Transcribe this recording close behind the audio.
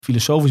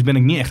filosofisch ben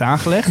ik niet echt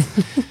aangelegd.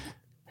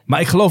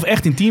 Maar ik geloof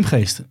echt in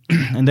teamgeest.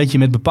 En dat je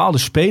met bepaalde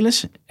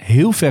spelers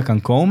heel ver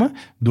kan komen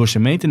door ze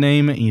mee te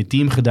nemen in je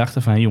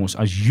teamgedachten van, hey jongens,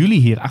 als jullie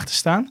hier achter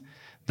staan,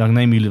 dan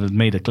nemen jullie dat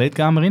mee de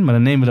kleedkamer in. Maar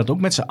dan nemen we dat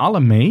ook met z'n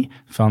allen mee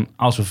van,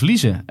 als we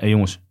verliezen, hey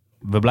jongens,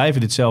 we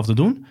blijven ditzelfde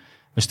doen.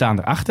 We staan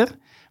erachter.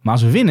 Maar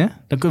als we winnen,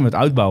 dan kunnen we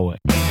het uitbouwen.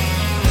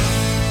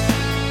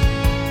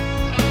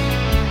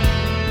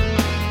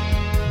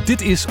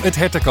 Dit is het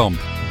Hertenkamp,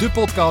 de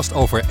podcast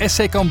over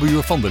SC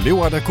Cambuur van de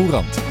Leeuwarder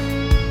Courant.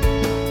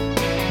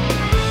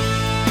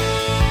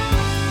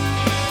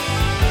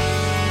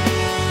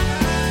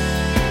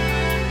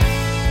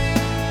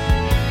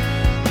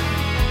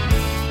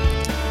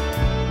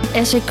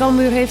 SC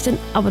Cambuur heeft een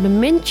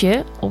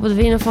abonnementje op het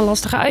winnen van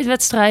lastige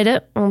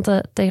uitwedstrijden,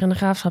 want tegen de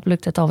Graafschap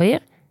lukt het alweer.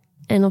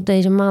 En op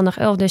deze maandag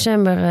 11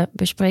 december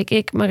bespreek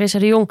ik, Marissa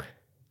de Jong,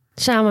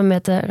 samen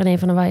met René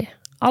van der Weij,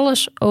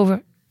 alles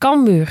over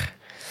Cambuur.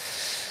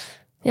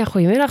 Ja,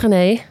 goedemiddag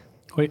René.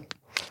 Hoi.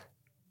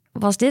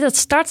 Was dit het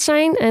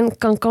startsein en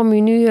kan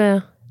Cambuur nu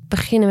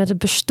beginnen met het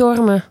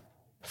bestormen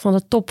van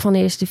de top van de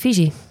eerste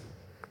divisie?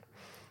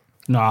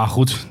 Nou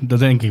goed, dat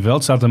denk ik wel.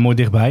 Het staat er mooi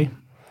dichtbij.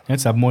 Het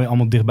staat mooi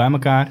allemaal dicht bij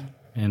elkaar.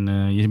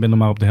 En je bent nog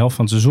maar op de helft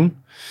van het seizoen.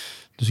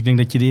 Dus ik denk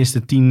dat je de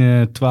eerste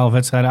 10, 12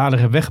 wedstrijden aardig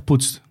hebt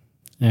weggepoetst.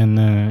 En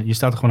je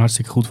staat er gewoon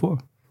hartstikke goed voor.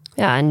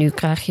 Ja, en nu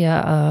krijg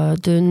je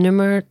de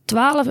nummer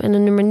 12 en de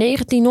nummer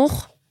 19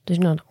 nog. Dus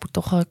nou, dat moet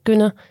toch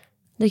kunnen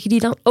dat je die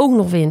dan ook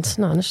nog wint.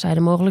 Nou, dan sta je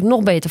er mogelijk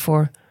nog beter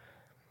voor.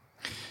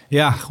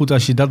 Ja, goed,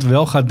 als je dat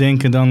wel gaat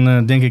denken,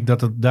 dan denk ik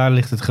dat daar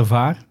ligt het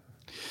gevaar.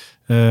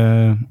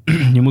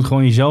 Je moet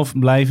gewoon jezelf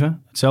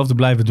blijven. Hetzelfde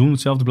blijven doen,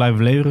 hetzelfde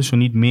blijven leveren, zo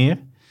niet meer.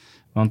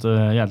 Want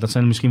dat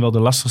zijn misschien wel de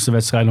lastigste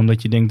wedstrijden,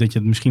 omdat je denkt dat je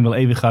het misschien wel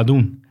even gaat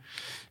doen.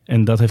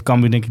 En dat heeft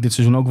Cambuur denk ik dit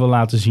seizoen ook wel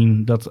laten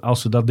zien, dat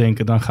als ze dat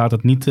denken, dan gaat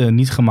het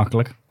niet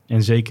gemakkelijk.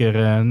 En zeker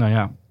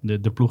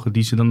de ploegen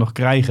die ze dan nog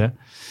krijgen,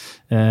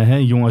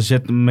 jonge Z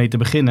mee te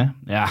beginnen,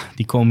 ja,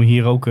 die komen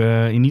hier ook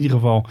in ieder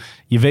geval.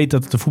 Je weet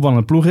dat het een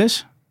voetballende ploeg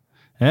is,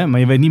 maar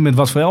je weet niet met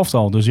wat voor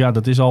elftal. Dus ja,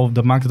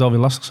 dat maakt het alweer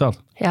lastig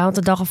zat. Ja, want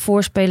de dag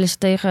ervoor spelen ze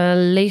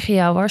tegen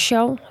Legia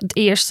Warschau. Het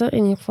eerste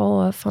in ieder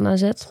geval van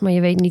AZ. Maar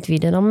je weet niet wie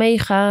er dan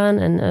meegaan.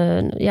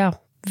 En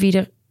wie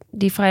er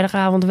die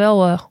vrijdagavond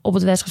wel op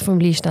het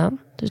wedstrijdformulier staan.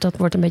 Dus dat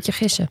wordt een beetje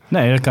gissen.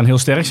 Nee, dat kan heel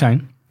sterk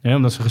zijn.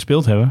 Omdat ze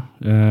gespeeld hebben.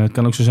 Het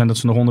kan ook zo zijn dat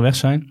ze nog onderweg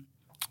zijn.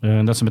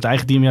 Dat ze met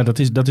eigen team, ja,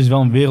 dat is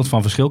wel een wereld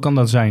van verschil kan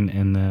dat zijn.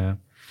 En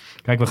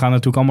kijk, we gaan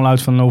natuurlijk allemaal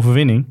uit van een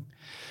overwinning.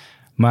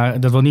 Maar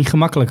dat wordt niet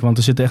gemakkelijk, want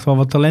er zitten echt wel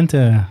wat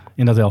talenten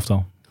in dat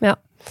elftal. Ja,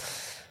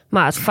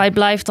 maar het feit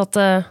blijft dat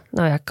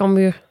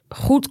Cambuur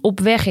goed op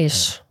weg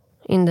is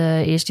in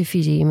de eerste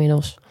divisie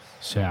inmiddels.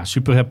 Dus ja,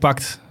 super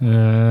herpakt.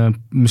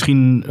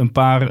 Misschien een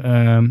paar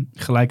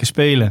gelijke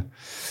spelen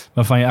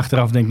waarvan je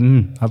achteraf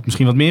denkt, had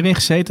misschien wat meer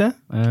ingezeten.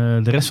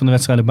 De rest van de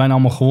wedstrijden bijna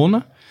allemaal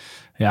gewonnen.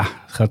 Ja,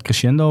 het gaat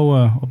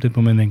crescendo op dit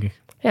moment, denk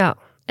ik. Ja,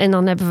 en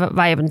dan wij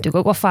hebben het natuurlijk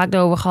ook wel vaak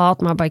erover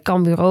gehad, maar bij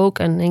Cambuur ook.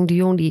 En Henk de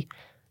Jong die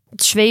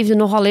zweefde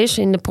nogal eens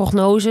in de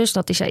prognoses.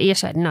 Dat is hij eerst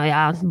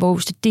zei,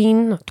 bovenste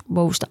 10,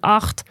 bovenste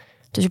 8,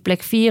 tussen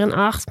plek 4 en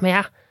 8. Maar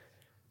ja,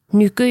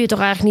 nu kun je toch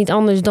eigenlijk niet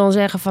anders dan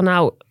zeggen van,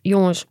 nou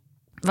jongens,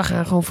 we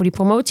gaan gewoon voor die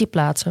promotie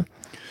plaatsen.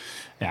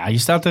 Ja, je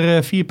staat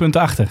er 4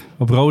 punten achter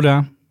op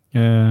Roda.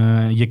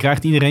 Je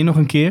krijgt iedereen nog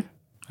een keer.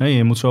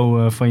 Je moet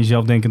zo van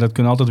jezelf denken, dat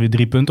kunnen altijd weer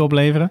 3 punten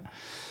opleveren.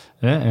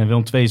 En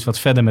Willem II is wat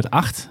verder met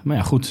 8. Maar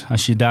ja, goed,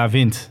 als je daar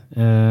wint,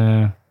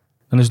 dan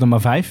is het nog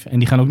maar 5. En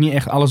die gaan ook niet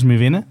echt alles meer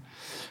winnen.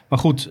 Maar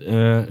goed,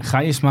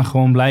 ga eerst maar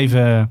gewoon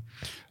blijven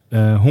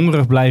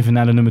hongerig blijven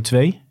naar de nummer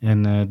 2.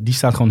 En die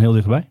staat gewoon heel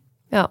dichtbij.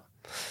 Ja,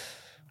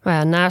 maar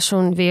ja, na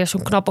zo'n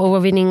knappe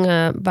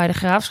overwinning bij de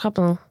Graafschap,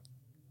 dan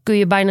kun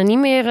je bijna niet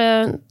meer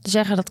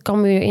zeggen dat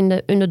Cambuur in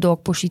de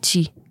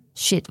underdog-positie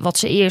zit. Wat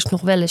ze eerst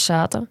nog wel eens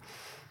zaten.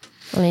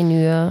 Alleen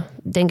nu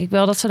denk ik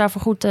wel dat ze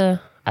daarvoor goed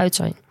uit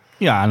zijn.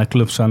 Ja, en de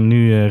clubs gaan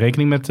nu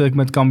rekening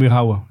met Cambuur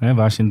houden. Hè,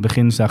 waar ze in het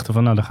begin dachten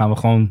van, nou, dan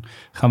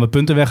gaan we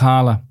punten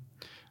weghalen.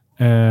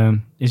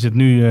 Is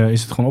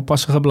het gewoon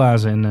oppassen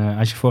geblazen. En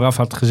als je vooraf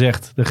had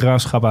gezegd, de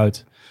Graafschap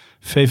uit,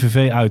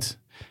 VVV uit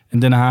en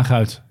Den Haag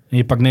uit. En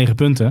je pakt 9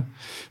 punten.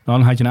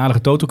 Dan had je een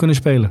aardige toto kunnen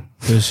spelen.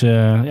 Dus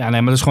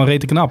maar dat is gewoon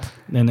rete knap.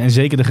 En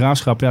zeker de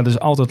Graafschap, ja, dat is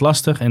altijd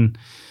lastig. En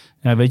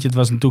ja, weet je, het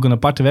was natuurlijk een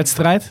aparte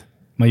wedstrijd.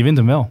 Maar je wint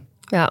hem wel.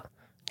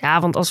 Ja,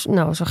 want als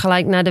we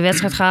gelijk naar de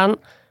wedstrijd gaan.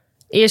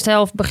 Eerste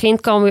helft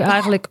begint Cambuur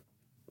eigenlijk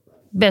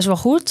best wel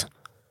goed.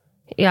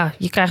 Ja,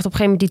 je krijgt op een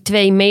gegeven moment die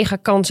 2 mega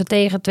kansen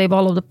tegen, 2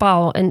 ballen op de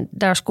paal. En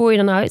daar scoor je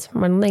dan uit.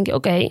 Maar dan denk je,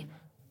 oké,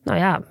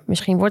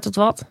 misschien wordt het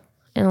wat.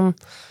 En dan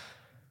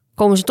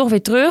komen ze toch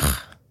weer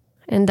terug.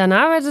 En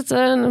daarna werd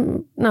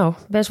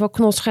het best wel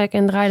knotsgek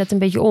en draaide het een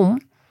beetje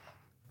om.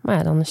 Maar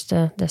ja, dan is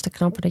het des te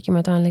knapper dat je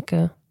hem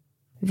uiteindelijk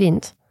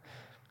wint.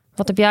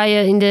 Wat heb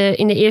jij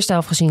in de eerste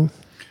helft gezien?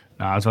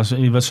 Nou,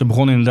 ze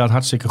begonnen inderdaad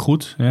hartstikke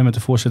goed. Met de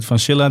voorzet van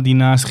Silla die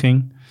naast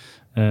ging.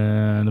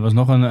 Er was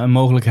nog een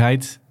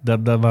mogelijkheid dat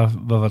we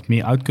wat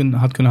meer uit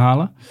had kunnen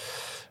halen.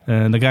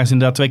 Dan krijgen ze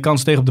inderdaad 2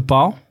 kansen tegen op de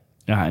paal.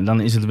 Ja, en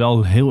dan is het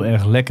wel heel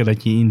erg lekker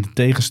dat je in de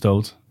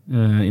tegenstoot,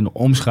 in de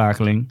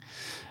omschakeling,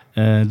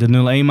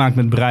 de 0-1 maakt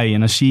met Breij. En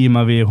dan zie je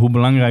maar weer hoe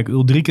belangrijk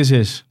Uldrikus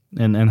is.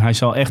 En hij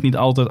zal echt niet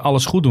altijd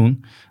alles goed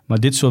doen. Maar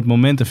dit soort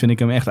momenten vind ik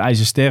hem echt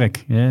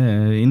ijzersterk.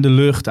 In de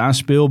lucht,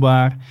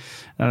 aanspeelbaar.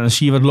 Dan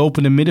zie je wat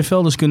lopende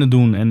middenvelders kunnen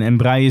doen. En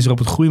Breij is er op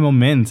het goede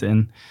moment.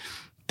 En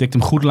tikt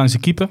hem goed langs de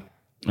keeper.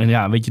 En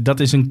ja, weet je, dat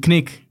is een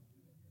knik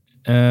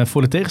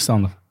voor de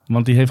tegenstander.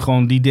 Want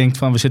die denkt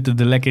van, we zitten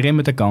er lekker in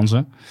met de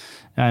kansen.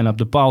 Ja, en op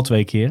de paal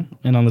 2 keer.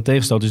 En dan de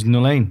tegenstoot is 0-1.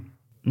 Nou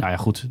ja,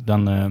 goed,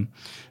 dan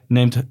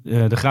neemt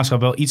de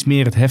Graafschap wel iets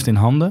meer het heft in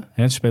handen.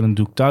 Ze spelen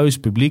natuurlijk thuis,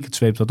 publiek, het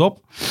zweept dat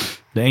op.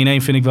 De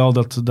 1-1 vind ik wel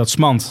dat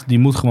Smant, die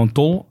moet gewoon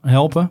Tol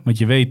helpen. Want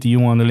je weet, die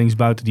jongen aan de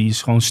linksbuiten, die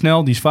is gewoon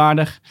snel, die is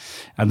vaardig.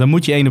 Ja, dan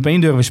moet je 1-op-1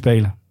 durven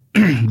spelen.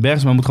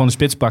 Bergsma moet gewoon de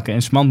spits pakken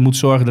en Smant moet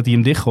zorgen dat hij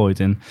hem dichtgooit.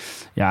 En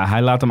ja,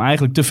 hij laat hem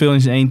eigenlijk te veel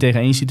in zijn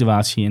 1-tegen-1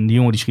 situatie. En die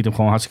jongen die schiet hem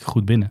gewoon hartstikke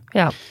goed binnen.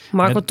 Ja,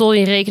 Marco Tol,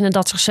 die rekende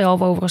dat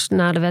zichzelf overigens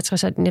na de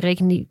wedstrijd, die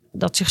rekende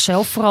dat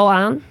zichzelf vooral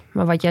aan.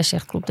 Maar wat jij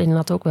zegt klopt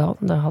inderdaad ook wel.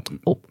 Daar had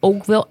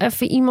ook wel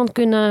even iemand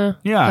kunnen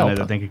helpen. Nee,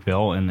 dat denk ik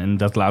wel. En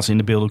dat laat ze in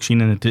de beeld ook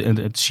zien. En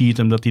het ziet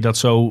hem dat hij dat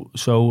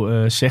zo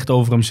zegt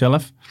over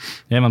hemzelf.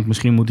 Ja, want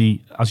misschien moet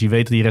hij, als hij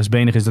weet dat hij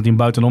rechtsbenig is, dat hij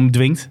hem buitenom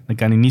dwingt. Dan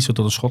kan hij niet zo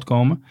tot een schot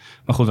komen.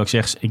 Maar goed, wat ik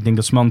zeg, ik denk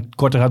dat Sman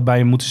korter had bij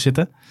hem moeten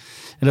zitten.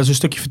 En dat is een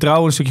stukje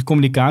vertrouwen, een stukje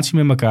communicatie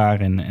met elkaar.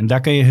 En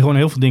daar kan je gewoon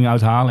heel veel dingen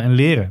uithalen en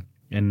leren.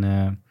 En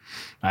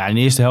in de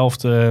eerste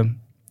helft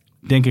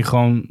denk ik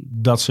gewoon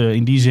dat ze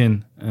in die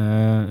zin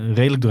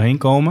redelijk doorheen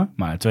komen.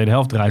 Maar in de tweede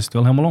helft draait het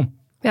wel helemaal om.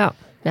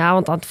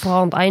 Ja, want vooral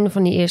aan het einde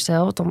van die eerste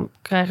helft, dan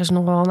krijgen ze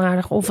nog wel een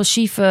aardig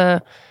offensief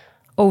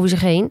over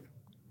zich heen.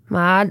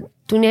 Maar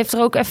toen heeft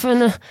er ook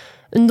even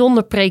een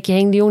donderpreekje.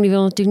 Henk de Jong, die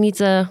wil natuurlijk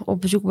niet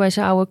op bezoek bij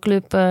zijn oude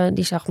club.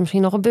 Die zag het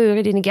misschien nog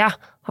gebeuren. Die denkt,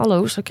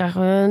 hallo, zo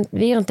krijgen we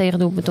weer een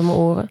tegendoelpunt om mijn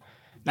oren.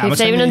 Hij heeft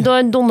even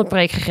een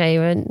donderpreek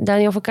gegeven.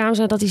 Daniel van Kamer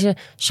zei dat hij ze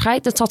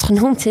scheidend had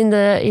genoemd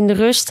in de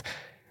rust.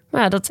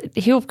 Maar dat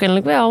hielp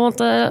kennelijk wel,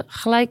 want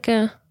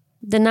gelijk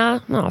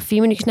daarna,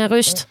 4 minuutjes na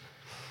rust,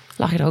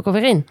 lag je er ook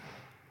alweer in.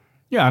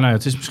 Ja,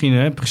 het is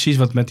misschien precies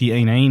wat met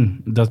die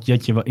 1-1. Dat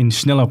je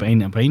sneller op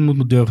 1-op-1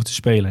 moet durven te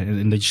spelen.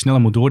 En dat je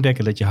sneller moet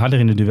doordekken, dat je harder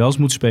in de duels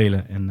moet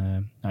spelen.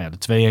 En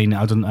de 2-1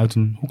 uit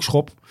een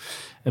hoekschop.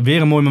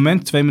 Weer een mooi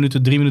moment, 2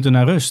 minuten, 3 minuten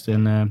na rust.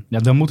 En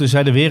dan moeten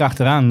zij er weer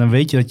achteraan. Dan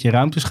weet je dat je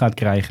ruimtes gaat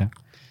krijgen.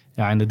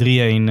 Ja, en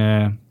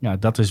de 3-1,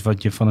 dat is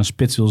wat je van een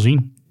spits wil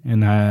zien.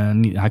 En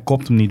hij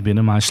kopt hem niet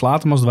binnen, maar hij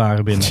slaat hem als het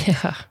ware binnen.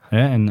 Ja.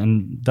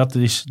 En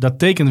dat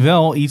tekent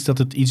wel iets dat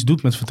het iets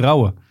doet met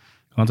vertrouwen.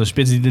 Want een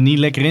spits die er niet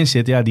lekker in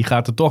zit, die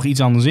gaat er toch iets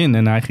anders in.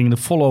 En hij ging er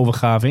volle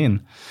overgave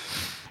in.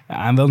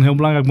 Ja, en wel een heel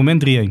belangrijk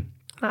moment, 3-1.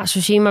 Nou, zo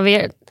zie je maar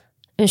weer,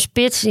 een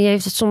spits die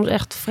heeft het soms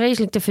echt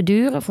vreselijk te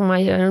verduren. Voor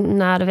mij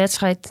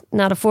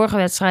na de vorige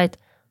wedstrijd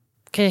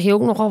kreeg je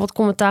ook nogal wat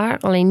commentaar.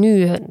 Alleen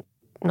nu,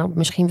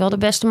 misschien wel de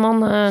beste man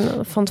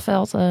van het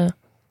veld.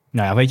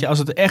 Weet je, als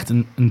het echt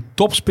een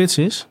topspits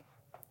is,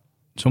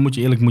 zo moet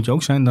je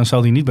ook zijn, dan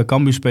zal hij niet bij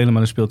Cambuur spelen,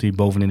 maar dan speelt hij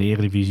boven in de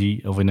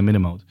eredivisie of in de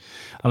middenmoot.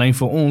 Alleen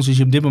voor ons is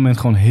hij op dit moment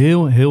gewoon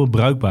heel, heel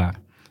bruikbaar.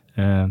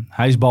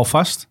 Hij is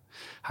balvast,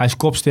 hij is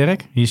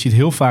kopsterk. Je ziet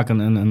heel vaak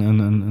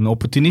een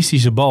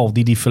opportunistische bal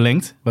die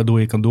verlengt, waardoor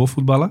je kan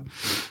doorvoetballen.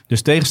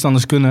 Dus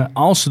tegenstanders kunnen,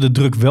 als ze de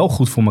druk wel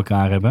goed voor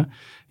elkaar hebben,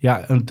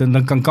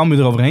 dan kan Cambuur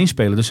eroverheen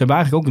spelen. Dus ze hebben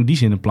eigenlijk ook in die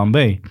zin een plan B.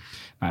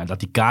 Dat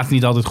die kaart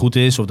niet altijd goed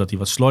is of dat hij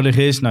wat slordig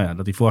is.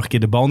 Dat hij vorige keer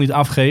de bal niet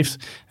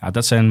afgeeft. Ja,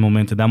 dat zijn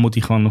momenten, daar moet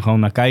hij gewoon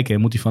naar kijken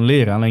en moet hij van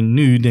leren. Alleen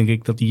nu denk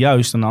ik dat hij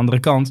juist aan de andere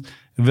kant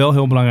wel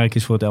heel belangrijk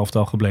is voor het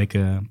elftal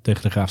gebleken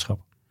tegen de Graafschap.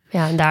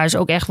 Ja, en daar is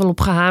ook echt wel op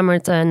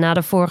gehamerd na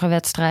de vorige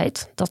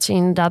wedstrijd. Dat ze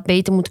inderdaad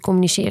beter moeten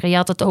communiceren. Je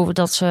had het over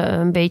dat ze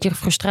een beetje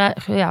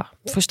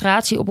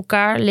frustratie op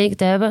elkaar leken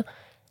te hebben.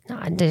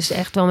 Er is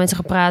echt wel met ze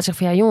gepraat.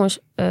 Zeggen van jongens,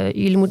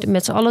 jullie moeten het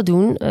met z'n allen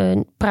doen.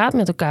 Praat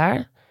met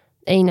elkaar.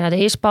 1 naar de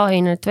eerste paal,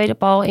 1 naar de tweede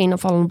paal, 1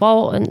 opvallende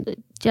bal. En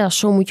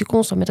zo moet je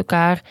constant met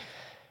elkaar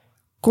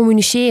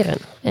communiceren.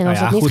 En als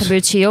dat niet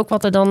gebeurt, zie je ook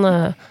wat er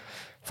dan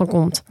van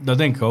komt. Dat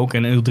denk ik ook.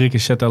 En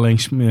Uldrikus zet alleen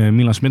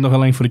Milan Smit nog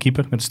alleen voor de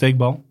keeper met de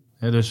steekbal.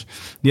 Dus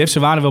die heeft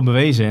zijn waarde wel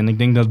bewezen. En ik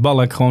denk dat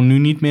Balk gewoon nu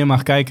niet meer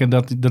mag kijken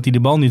dat hij de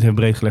bal niet heeft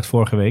breedgelegd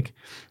vorige week.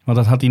 Want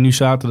dat had hij nu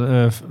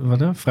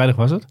vrijdag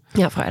was het?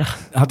 Ja, vrijdag.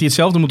 Had hij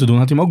hetzelfde moeten doen.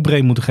 Had hij hem ook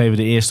breed moeten geven,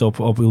 de eerste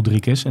op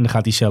Uldrikus. En dan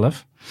gaat hij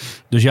zelf.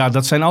 Dus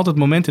dat zijn altijd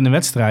momenten in de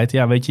wedstrijd.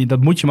 Ja, weet je,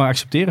 dat moet je maar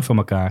accepteren van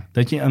elkaar.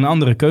 Dat je een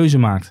andere keuze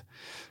maakt.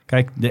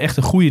 Kijk, de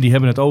echte goeie die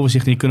hebben het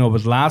overzicht. Die kunnen op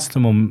het laatste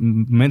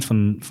moment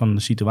van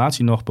de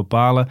situatie nog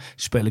bepalen.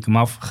 Speel ik hem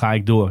af, ga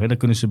ik door. Dan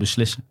kunnen ze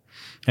beslissen.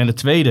 En de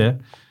tweede,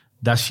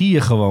 daar zie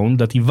je gewoon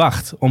dat hij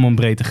wacht om hem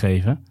breed te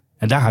geven.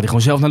 En daar had hij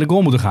gewoon zelf naar de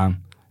goal moeten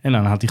gaan. En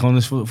dan had hij gewoon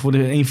eens voor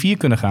de 1-4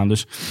 kunnen gaan.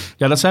 Dus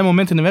dat zijn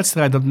momenten in de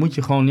wedstrijd. Dat moet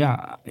je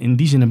gewoon in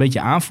die zin een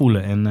beetje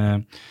aanvoelen.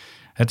 En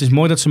het is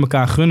mooi dat ze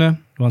elkaar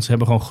gunnen. Want ze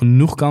hebben gewoon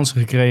genoeg kansen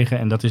gekregen.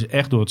 En dat is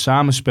echt door het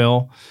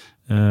samenspel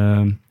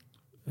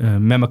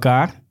met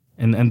elkaar.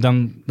 En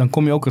dan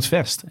kom je ook het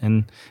verst.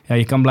 En ja,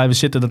 je kan blijven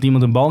zitten dat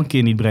iemand een bal een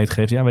keer niet breed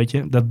geeft. Ja, weet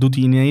je, dat doet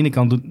hij aan de ene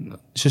kant.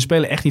 Ze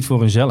spelen echt niet voor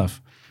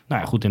hunzelf.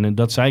 Nou ja, goed, en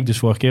dat zei ik dus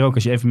vorige keer ook.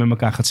 Als je even met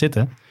elkaar gaat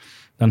zitten,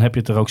 dan heb je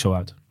het er ook zo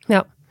uit.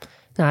 Ja,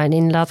 nou en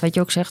inderdaad wat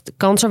je ook zegt, de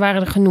kansen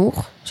waren er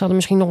genoeg. Ze hadden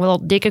misschien nog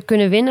wel dikker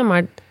kunnen winnen,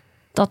 maar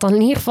dat dan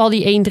in ieder geval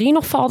die 1-3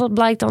 nog valt, dat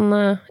blijkt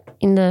dan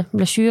in de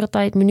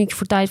blessuretijd, minuutje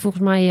voor tijd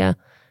volgens mij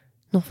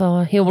nog wel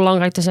heel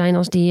belangrijk te zijn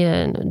als die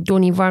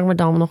Donny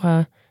Warmerdam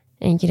nog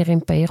eentje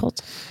erin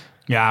pegelt.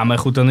 Ja, maar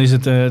goed, dan is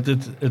het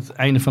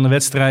einde van de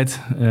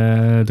wedstrijd.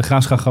 De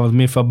Graafschap gaat wat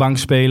meer van bank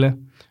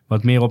spelen.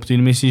 Wat meer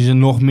optimistisch en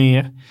nog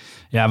meer.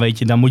 Ja, weet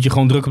je, dan moet je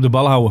gewoon druk op de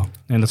bal houden.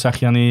 En dat zag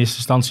je aan de eerste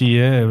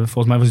instantie.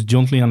 Volgens mij was het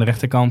Jontley aan de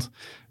rechterkant.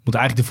 Moet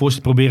eigenlijk de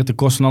voorzet proberen te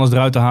kosten en alles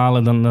eruit te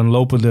halen. Dan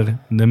lopen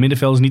de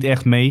middenvelders niet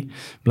echt mee.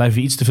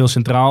 Blijven iets te veel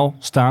centraal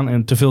staan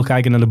en te veel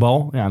kijken naar de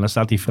bal. Ja, dan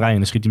staat hij vrij en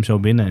dan schiet hij hem zo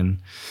binnen.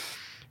 En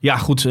ja,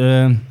 goed,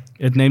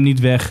 het neemt niet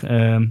weg.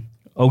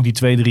 Ook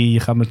die 2-3, je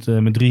gaat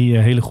met 3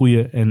 hele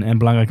goede en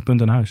belangrijke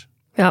punten naar huis.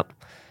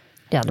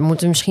 Ja, dan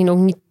moeten we misschien ook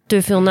niet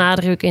te veel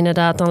nadruk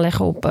inderdaad dan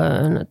leggen op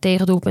een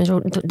tegendoelpunt en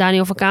zo.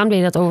 Daniel van Kaam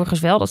deed dat overigens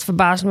wel. Dat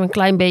verbaasde me een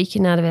klein beetje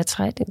na de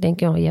wedstrijd. Ik denk,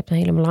 je hebt een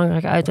hele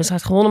belangrijke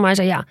uitwedstrijd gewonnen. Maar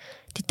hij zei, ja,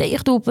 die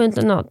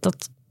tegendoelpunten, nou, daar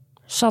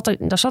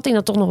zat hij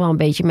dan toch nog wel een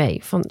beetje mee.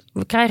 Van,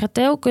 we krijgen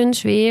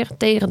telkens weer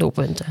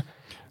tegendoelpunten.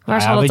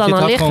 Waar zal het dan aan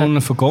liggen? Het had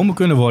gewoon voorkomen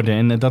kunnen worden.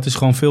 En dat is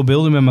gewoon veel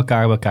beelden met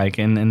elkaar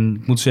bekijken. En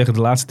ik moet zeggen,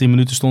 de laatste 10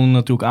 minuten stonden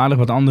natuurlijk aardig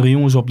wat andere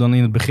jongens op dan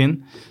in het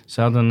begin.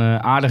 Ze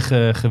hadden aardig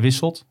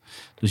gewisseld.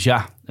 Dus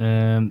ja,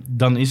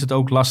 dan is het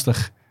ook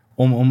lastig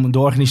om de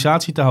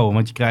organisatie te houden.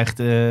 Want je krijgt,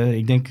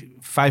 ik denk,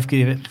 5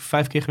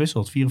 keer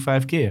gewisseld. 4 of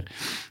 5 keer.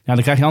 Ja,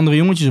 dan krijg je andere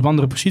jongetjes op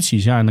andere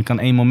posities. Ja, en dan kan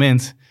één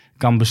moment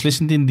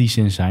beslissend in die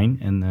zin zijn.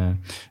 En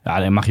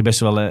daar mag je best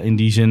wel in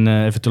die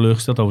zin even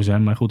teleurgesteld over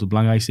zijn. Maar goed, het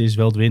belangrijkste is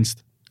wel het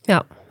winst.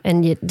 Ja,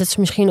 en dat is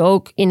misschien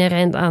ook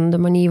inherent aan de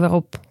manier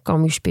waarop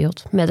Cambuur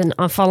speelt. Met een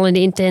aanvallende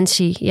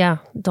intentie,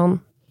 ja,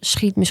 dan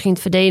schiet misschien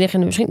het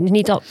verdedigen. Misschien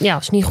niet al, ja,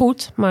 is niet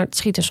goed, maar het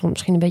schiet er soms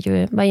misschien een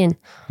beetje bij in.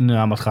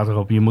 Nou, maar het gaat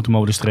erop, je moet hem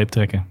over de streep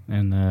trekken.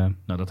 En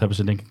dat hebben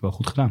ze denk ik wel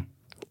goed gedaan.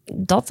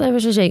 Dat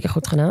hebben ze zeker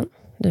goed gedaan.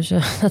 Dus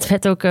dat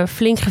werd ook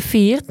flink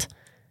gevierd.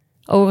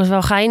 Overigens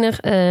wel geinig.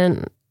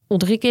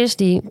 Ulrikes,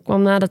 die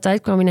kwam na de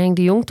tijd, kwam in Henk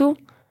de Jong toe.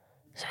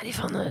 Zei hij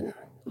van...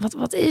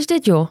 Wat is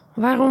dit, joh?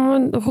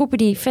 Waarom roepen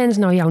die fans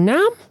nou jouw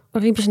naam?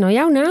 Riepen ze nou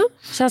jouw naam?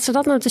 Zaten ze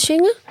dat nou te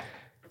zingen?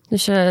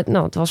 Dus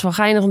het was wel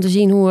geinig om te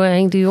zien hoe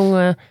Henk de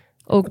Jong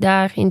ook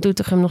daar in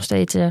Doetinchem nog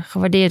steeds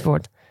gewaardeerd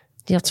wordt.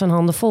 Die had zijn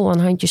handen vol aan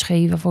handjes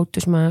geven,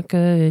 foto's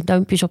maken,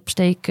 duimpjes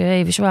opsteken,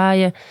 even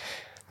zwaaien.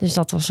 Dus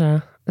dat was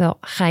wel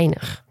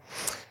geinig.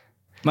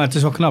 Maar het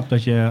is wel knap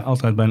dat je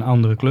altijd bij een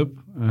andere club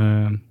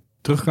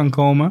terug kan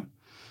komen.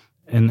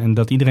 En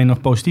dat iedereen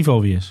nog positief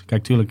over je is.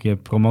 Kijk, tuurlijk, je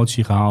hebt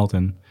promotie gehaald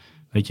en...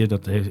 Weet je,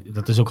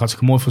 dat is ook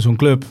hartstikke mooi voor zo'n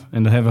club.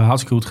 En dat hebben we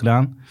hartstikke goed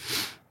gedaan.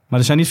 Maar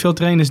er zijn niet veel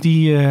trainers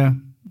die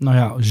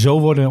zo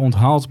worden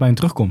onthaald bij een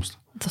terugkomst.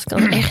 Dat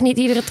kan echt niet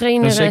iedere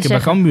trainer dat is zeker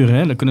zeggen. Bij Cambuur,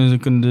 hè? Daar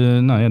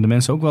kunnen de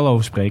mensen ook wel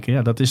over spreken.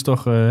 Ja, dat is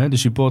toch, de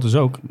supporters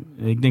ook.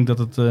 Ik denk dat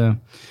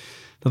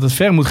het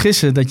ver moet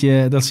gissen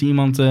dat ze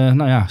iemand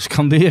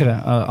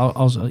scanderen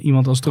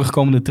als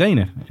terugkomende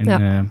trainer.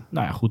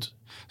 En goed.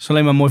 Dat is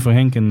alleen maar mooi voor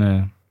Henk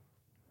en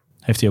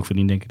heeft hij ook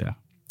verdiend, denk ik daar.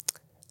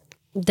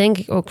 Denk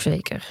ik ook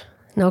zeker.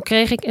 Nou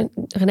kreeg ik,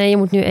 René, je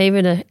moet nu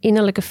even de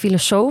innerlijke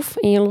filosoof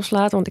in je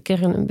loslaten, want ik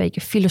kreeg een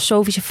beetje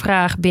filosofische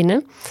vraag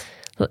binnen.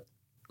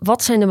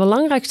 Wat zijn de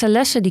belangrijkste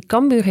lessen die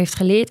Cambuur heeft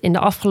geleerd in de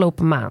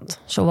afgelopen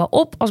maand? Zowel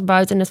op als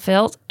buiten het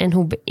veld. En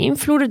hoe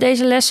beïnvloeden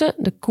deze lessen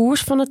de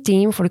koers van het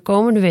team voor de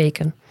komende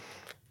weken?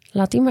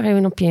 Laat die maar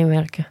even op je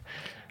inwerken.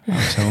 Nou,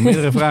 dat zijn wel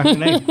meerdere vragen.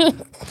 Nee.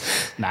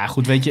 Nou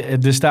goed, weet je,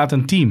 er staat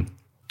een team.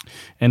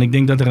 En ik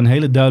denk dat er een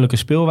hele duidelijke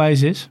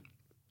speelwijze is.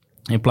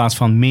 In plaats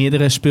van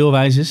meerdere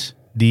speelwijzes.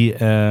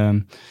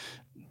 Je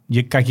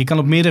kan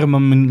op meerdere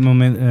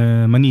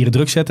manieren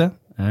druk zetten.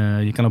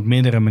 Je kan op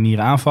meerdere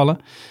manieren aanvallen.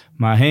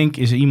 Maar Henk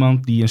is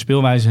iemand die een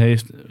speelwijze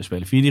heeft. We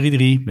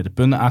spelen 4-3-3 met de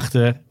punten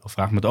achter. Of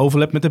graag met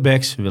overlap met de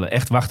backs. We willen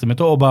echt wachten met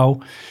de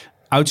opbouw.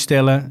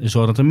 Uitstellen,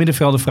 zodat de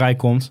middenvelder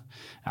vrijkomt.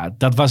 Ja,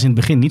 dat was in het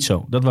begin niet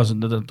zo. Dat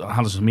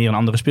hadden ze meer een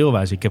andere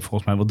speelwijze. Ik heb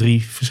volgens mij wel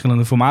 3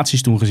 verschillende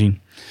formaties toen gezien.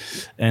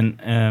 En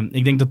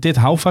ik denk dat dit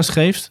houvast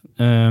geeft.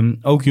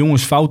 Ook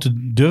jongens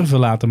fouten durven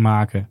laten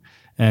maken.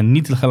 En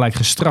niet gelijk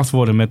gestraft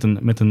worden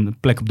met een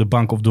plek op de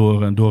bank of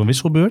door een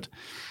wisselbeurt.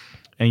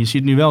 En je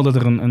ziet nu wel dat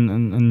er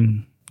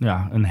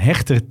een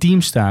hechter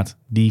team staat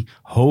die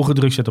hoge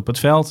druk zet op het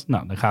veld.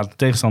 Nou, dan gaat de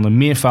tegenstander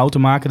meer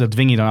fouten maken. Dat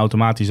dwing je dan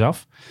automatisch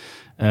af.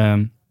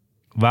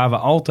 Waar we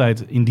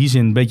altijd in die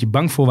zin een beetje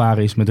bang voor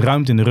waren is met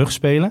ruimte in de rug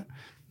spelen.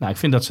 Nou, ik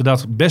vind dat ze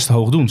dat best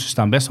hoog doen. Ze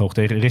staan best hoog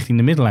richting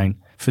de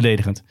middenlijn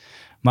verdedigend.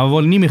 Maar we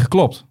worden niet meer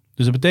geklopt.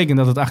 Dus dat betekent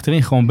dat het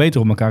achterin gewoon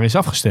beter op elkaar is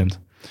afgestemd.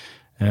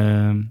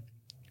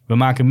 We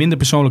maken minder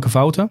persoonlijke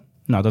fouten.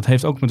 Nou, dat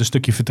heeft ook met een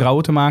stukje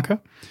vertrouwen te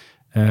maken.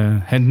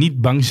 Het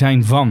niet bang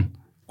zijn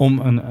om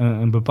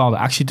een bepaalde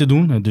actie te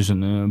doen. Dus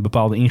een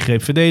bepaalde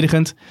ingreep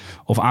verdedigend.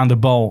 Of aan de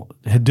bal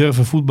het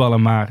durven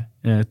voetballen, maar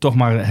toch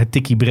maar het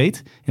tikkie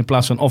breed. In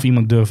plaats van of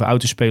iemand durven uit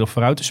te spelen of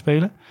vooruit te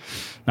spelen.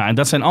 Nou, en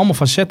dat zijn allemaal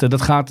facetten.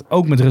 Dat gaat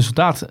ook met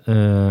resultaat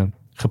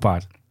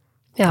gepaard.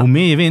 Ja. Hoe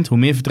meer je wint, hoe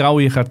meer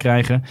vertrouwen je gaat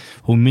krijgen.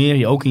 Hoe meer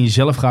je ook in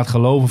jezelf gaat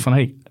geloven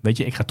van... weet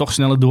je, ik ga toch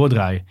sneller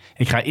doordraaien.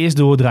 Ik ga eerst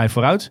doordraaien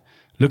vooruit.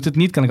 Lukt het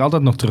niet, kan ik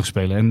altijd nog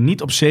terugspelen. En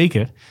niet op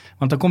zeker,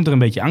 want dan komt er een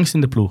beetje angst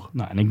in de ploeg.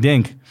 Nou, en ik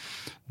denk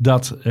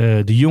dat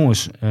de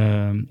jongens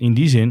in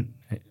die zin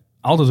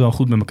altijd wel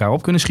goed met elkaar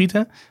op kunnen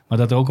schieten. Maar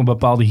dat er ook een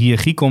bepaalde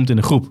hiërarchie komt in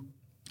de groep.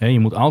 Je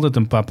moet altijd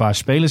een paar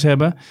spelers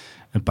hebben.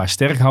 Een paar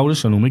sterkhouders,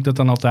 zo noem ik dat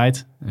dan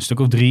altijd. Een stuk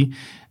of 3,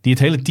 die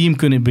het hele team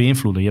kunnen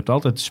beïnvloeden. Je hebt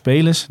altijd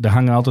spelers, daar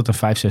hangen altijd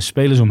 5, 6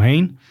 spelers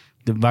omheen,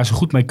 waar ze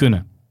goed mee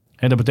kunnen.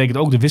 Dat betekent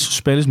ook de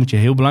wisselspelers moet je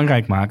heel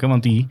belangrijk maken,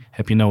 want die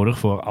heb je nodig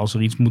voor als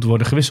er iets moet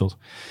worden gewisseld.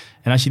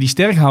 En als je die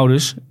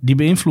sterkhouders, die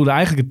beïnvloeden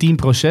eigenlijk het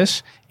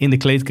teamproces in de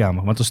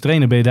kleedkamer. Want als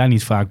trainer ben je daar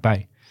niet vaak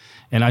bij.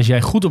 En als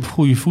jij goed op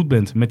goede voet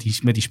bent met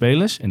die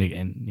spelers,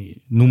 en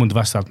noem het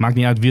was dat, maakt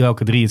niet uit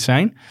welke 3 het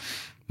zijn,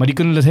 maar die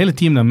kunnen het hele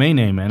team dan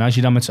meenemen. En als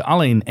je dan met z'n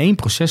allen in één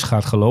proces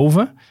gaat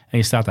geloven en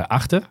je staat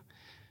daarachter,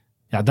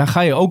 ja, dan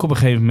ga je ook op een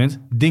gegeven moment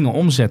dingen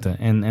omzetten.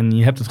 En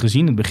je hebt het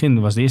gezien, in het begin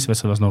was de eerste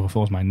wedstrijd nog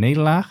volgens mij een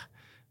nederlaag.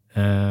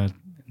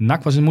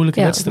 NAC was een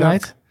moeilijke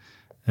wedstrijd.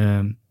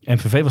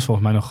 MVV was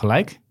volgens mij nog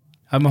gelijk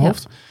uit mijn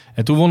hoofd.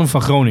 En toen wonnen we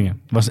van Groningen.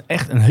 Het was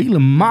echt een hele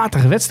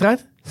matige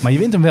wedstrijd, maar je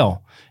wint hem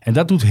wel. En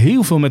dat doet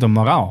heel veel met een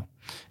moraal.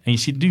 En je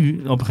ziet nu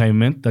op een gegeven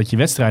moment dat je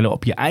wedstrijden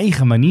op je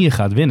eigen manier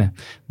gaat winnen.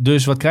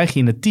 Dus wat krijg je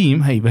in het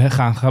team? We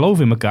gaan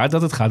geloven in elkaar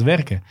dat het gaat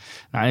werken.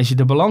 Nou, als je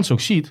de balans ook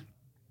ziet,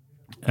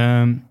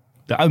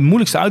 de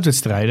moeilijkste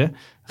uitwedstrijden,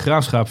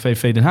 Graafschap,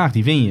 VV Den Haag,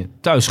 die win je.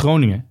 Thuis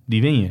Groningen,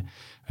 die win je.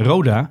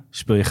 Roda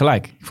speel je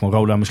gelijk. Ik vond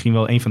Roda misschien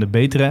wel een van de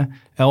betere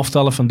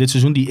elftallen van dit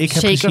seizoen die ik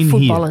heb gezien hier.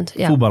 Voetballend,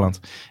 ja. Voetballend.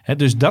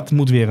 Dus dat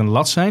moet weer een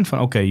lat zijn van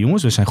oké,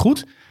 jongens, we zijn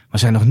goed, maar we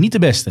zijn nog niet de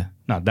beste.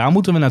 Nou, daar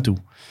moeten we naartoe.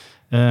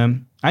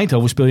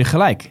 Eindhoven speel je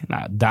gelijk.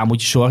 Nou, daar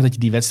moet je zorgen dat je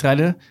die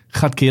wedstrijden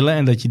gaat killen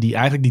en dat je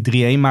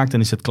die 3-1 maakt, dan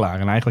is het klaar.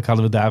 En eigenlijk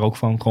hadden we daar ook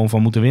gewoon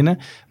van moeten winnen.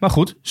 Maar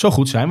goed, zo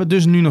goed zijn we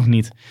dus nu nog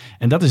niet.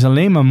 En dat is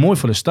alleen maar mooi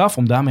voor de staf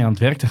om daarmee aan het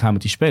werk te gaan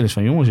met die spelers.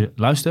 Van jongens,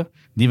 luister,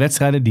 die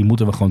wedstrijden die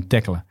moeten we gewoon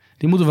tackelen.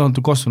 Die moeten we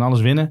ten koste van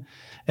alles winnen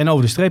en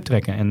over de streep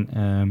trekken.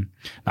 En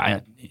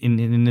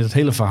in het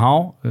hele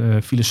verhaal,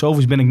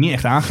 filosofisch ben ik niet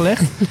echt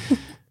aangelegd.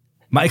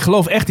 Maar ik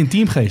geloof echt in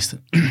teamgeest.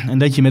 En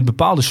dat je met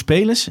bepaalde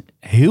spelers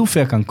heel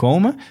ver kan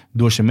komen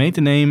door ze mee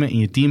te nemen in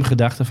je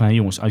teamgedachten van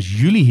jongens, als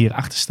jullie hier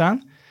achter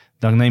staan,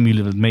 dan nemen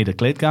jullie dat mee de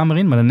kleedkamer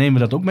in. Maar dan nemen we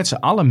dat ook met z'n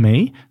allen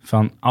mee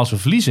van als we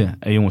verliezen,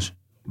 jongens,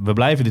 we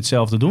blijven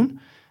ditzelfde doen.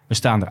 We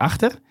staan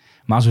erachter.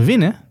 Maar als we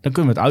winnen, dan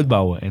kunnen we het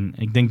uitbouwen. En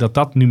ik denk dat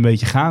dat nu een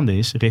beetje gaande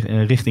is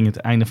richting het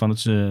einde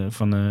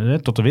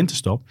tot de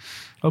winterstop.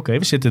 Oké,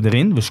 we zitten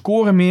erin, we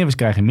scoren meer, we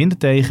krijgen minder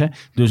tegen.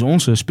 Dus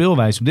onze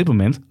speelwijze op dit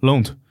moment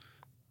loont.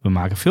 We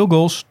maken veel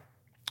goals.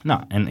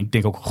 Nou, en ik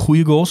denk ook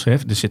goede goals. Er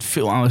zit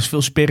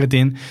veel spirit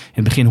in. In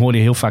het begin hoorde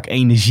je heel vaak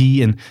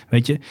energie. En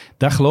weet je,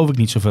 daar geloof ik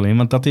niet zoveel in.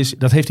 Want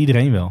dat heeft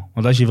iedereen wel.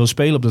 Want als je wil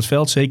spelen op dat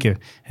veld, zeker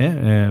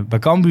bij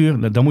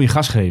Cambuur, dan moet je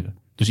gas geven.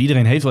 Dus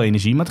iedereen heeft wel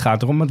energie, maar het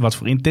gaat erom met wat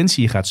voor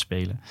intentie je gaat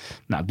spelen.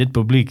 Nou, het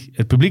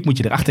publiek moet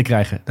je erachter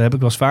krijgen. Dat heb ik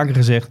wel eens vaker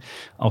gezegd.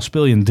 Als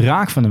speel je een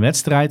draak van een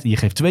wedstrijd, je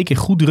geeft 2 keer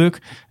goed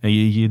druk,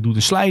 en je doet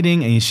een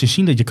sliding en ze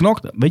zien dat je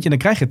knokt, weet je, dan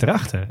krijg je het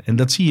erachter. En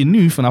dat zie je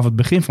nu vanaf het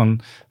begin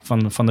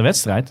van de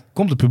wedstrijd,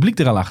 komt het publiek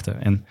er al achter.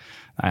 En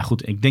nou ja,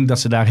 goed, ik denk dat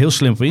ze daar heel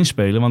slim voor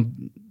inspelen, want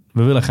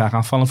we willen graag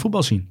aanvallend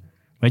voetbal zien.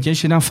 Weet je,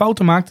 als je nou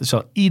fouten maakt, dat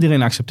zal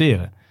iedereen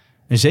accepteren.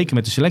 En zeker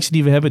met de selectie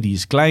die we hebben, die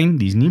is klein,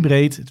 die is niet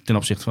breed ten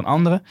opzichte van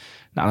anderen.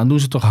 Nou, dan doen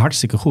ze het toch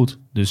hartstikke goed.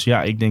 Dus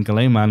ja, ik denk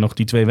alleen maar nog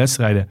die 2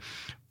 wedstrijden.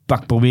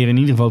 Probeer in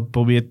ieder geval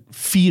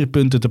 4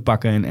 punten te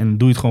pakken en doe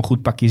je het gewoon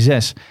goed, pak je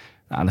 6.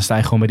 Nou, dan sta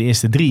je gewoon bij de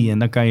eerste 3 en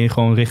dan kan je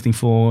gewoon richting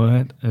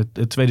voor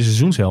het tweede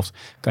seizoenshelft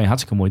kan je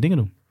hartstikke mooie dingen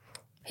doen.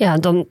 Ja,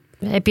 dan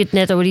heb je het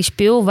net over die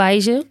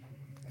speelwijze.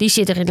 Die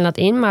zit er inderdaad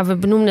in, maar we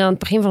benoemden aan het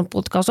begin van de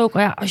podcast ook,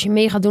 als je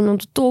mee gaat doen op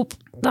de top,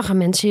 dan gaan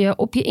mensen je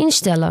op je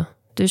instellen.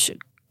 Dus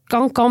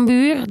kan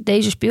Cambuur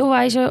deze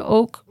speelwijze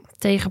ook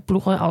tegen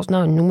ploegen als,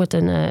 nou noem het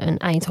een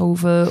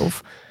Eindhoven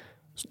of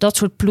dat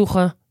soort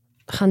ploegen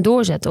gaan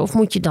doorzetten? Of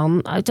moet je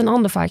dan uit een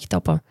ander vaatje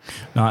tappen?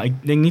 Nou, ik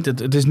denk niet,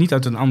 het is niet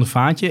uit een ander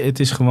vaatje. Het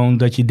is gewoon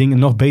dat je dingen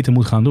nog beter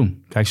moet gaan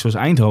doen. Kijk, zoals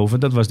Eindhoven,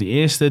 dat was de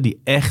eerste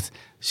die echt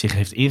zich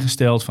heeft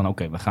ingesteld van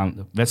oké,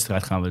 de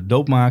wedstrijd gaan we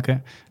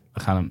doopmaken. We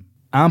gaan hem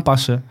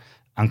aanpassen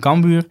aan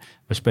Cambuur.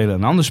 We spelen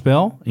een ander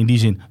spel, in die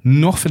zin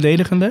nog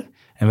verdedigender.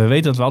 En we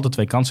weten dat we altijd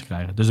 2 kansen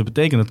krijgen. Dus dat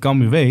betekent dat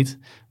Cambuur weet,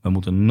 we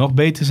moeten nog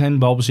beter zijn in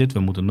balbezit. We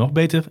moeten nog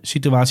beter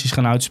situaties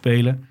gaan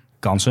uitspelen.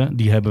 Kansen,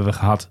 die hebben we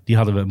gehad, die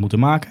hadden we moeten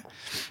maken.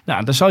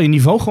 Nou, dan zal je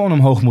niveau gewoon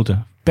omhoog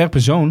moeten. Per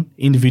persoon,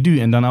 individu.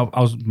 En dan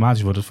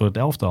automatisch wordt het voor het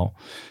elftal.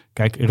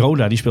 Kijk,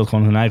 Roda die speelt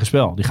gewoon hun eigen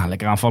spel. Die gaan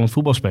lekker aanvallend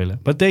voetbal spelen.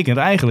 Dat betekent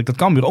eigenlijk dat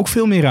Cambuur ook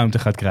veel meer ruimte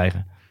gaat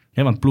krijgen.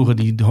 Ja, want ploegen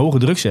die de hoge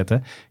druk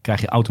zetten,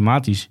 krijg je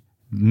automatisch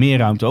meer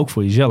ruimte ook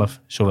voor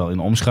jezelf. Zowel in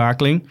de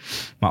omschakeling,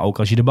 maar ook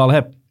als je de bal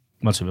hebt.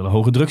 Want ze willen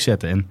hoge druk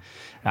zetten. En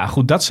ja,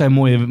 goed, dat zijn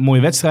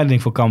mooie wedstrijden denk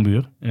ik voor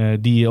Cambuur.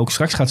 Die je ook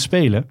straks gaat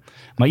spelen.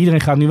 Maar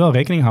iedereen gaat nu wel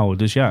rekening houden.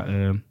 Dus ja,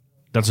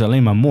 dat is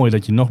alleen maar mooi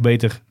dat je nog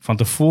beter van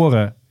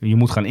tevoren je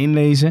moet gaan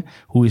inlezen.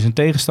 Hoe is een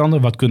tegenstander?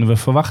 Wat kunnen we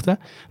verwachten?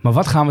 Maar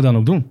wat gaan we dan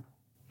ook doen?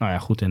 Nou ja,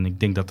 goed. En ik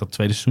denk dat dat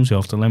tweede seizoen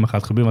zelf alleen maar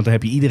gaat gebeuren. Want dan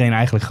heb je iedereen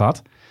eigenlijk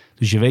gehad.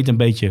 Dus je weet een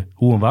beetje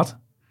hoe en wat.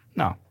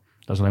 Nou,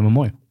 dat is alleen maar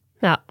mooi.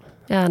 Ja,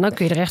 dan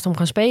kun je er echt om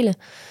gaan spelen.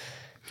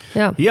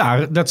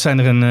 Ja, dat zijn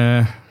er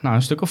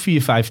een stuk of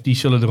 4, 5 die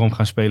zullen erom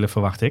gaan spelen,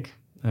 verwacht ik.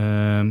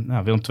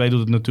 Willem II doet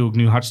het natuurlijk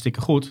nu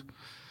hartstikke goed.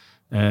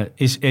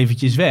 Is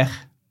eventjes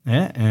weg.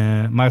 Hè?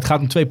 Maar het gaat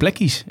om 2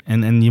 plekjes.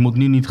 En je moet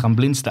nu niet gaan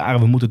blind staren.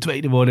 We moeten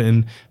tweede worden.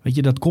 En weet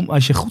je, dat komt,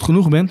 als je goed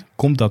genoeg bent,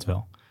 komt dat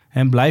wel.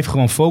 En blijf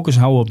gewoon focus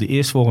houden op de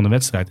eerstvolgende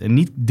wedstrijd. En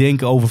niet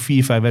denken over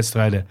 4, 5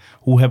 wedstrijden.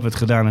 Hoe hebben we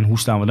het gedaan en hoe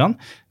staan we dan?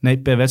 Nee,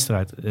 per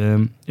wedstrijd.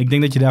 Ik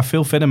denk dat je daar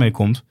veel verder mee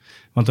komt.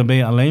 Want dan ben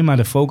je alleen maar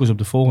de focus op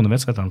de volgende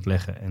wedstrijd aan het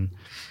leggen. En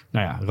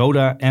nou ja,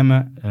 Roda,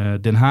 Emmen,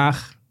 Den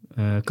Haag,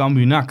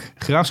 Cambuur, NAC,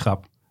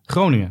 Graafschap,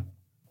 Groningen.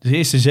 De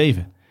eerste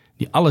 7.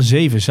 Die alle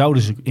 7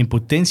 zouden ze in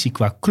potentie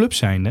qua club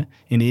zijnde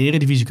in de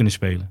eredivisie kunnen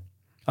spelen.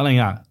 Alleen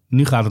ja,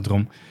 nu gaat het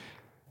erom.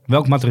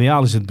 Welk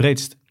materiaal is het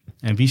breedst?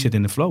 En wie zit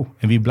in de flow?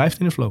 En wie blijft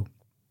in de flow?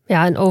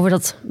 Ja, en over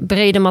dat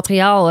brede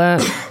materiaal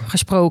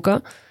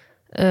gesproken.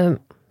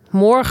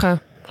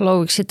 Morgen,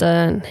 geloof ik, zit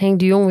Henk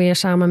de Jong weer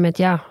samen met,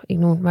 ik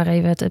noem het maar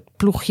even het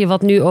ploegje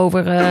wat nu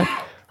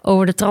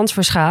over de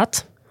transfers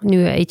gaat.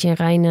 Nu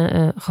Etienne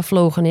Reijnen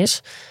gevlogen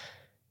is.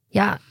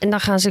 Ja, en dan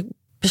gaan ze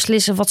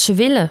beslissen wat ze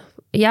willen.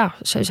 Ja,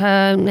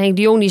 Henk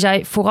de Jong die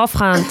zei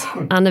voorafgaand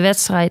aan de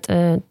wedstrijd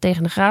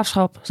tegen de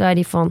Graafschap, zei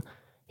hij van,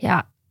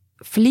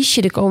 verlies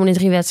je de komende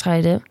 3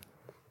 wedstrijden,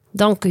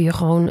 dan kun je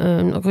gewoon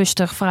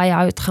rustig vrij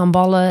uit gaan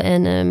ballen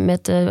en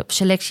met de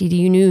selectie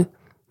die je nu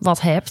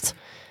wat hebt.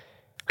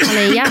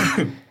 Alleen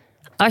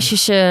als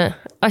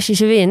je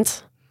ze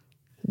wint,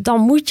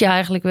 dan moet je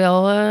eigenlijk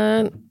wel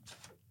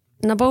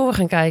naar boven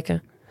gaan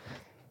kijken.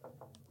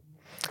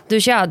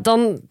 Dus ja,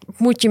 dan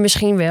moet je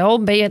misschien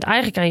wel, ben je het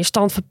eigenlijk aan je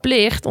stand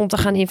verplicht om te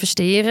gaan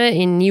investeren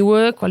in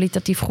nieuwe,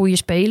 kwalitatief goede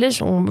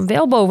spelers, om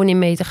wel bovenin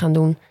mee te gaan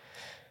doen.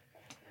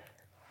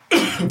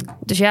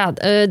 Dus ja,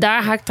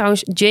 daar haakt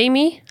trouwens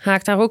Jamie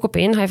daar ook op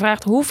in. Hij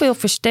vraagt hoeveel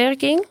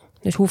versterking,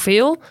 dus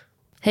hoeveel,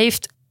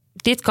 heeft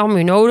dit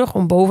Cambuur nodig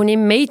om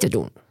bovenin mee te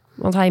doen?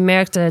 Want hij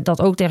merkte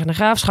dat ook tegen de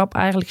Graafschap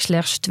eigenlijk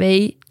slechts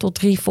 2 tot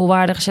 3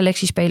 volwaardige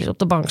selectiespelers op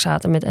de bank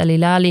zaten. Met El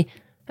Hilali,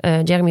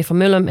 Jeremy van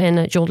Mullum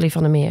en John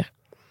van der Meer.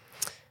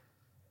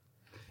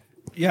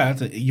 Ja,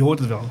 je hoort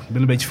het wel. Ik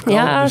ben een beetje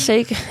verkouden. Ja, dus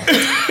zeker.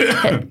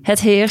 Het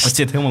heerst. Het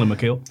zit helemaal in mijn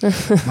keel. Maar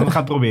we gaan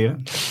het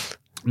proberen.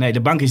 Nee,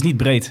 de bank is niet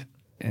breed.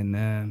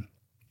 En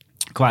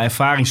qua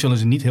ervaring zullen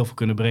ze niet heel veel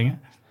kunnen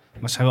brengen.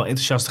 Maar ze zijn wel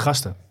enthousiaste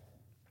gasten.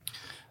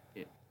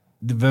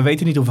 We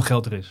weten niet hoeveel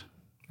geld er is.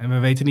 En we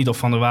weten niet of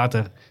Van der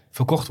Water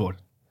verkocht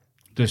wordt.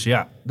 Dus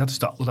ja, dat is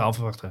de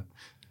afwachten.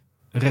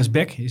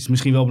 Rechtsback is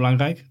misschien wel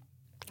belangrijk.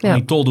 Ja.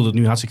 Die Tol doet het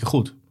nu hartstikke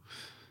goed.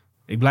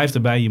 Ik blijf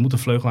erbij, je moet een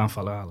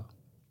vleugelaanvaller halen.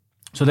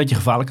 Zodat je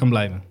gevaarlijk kan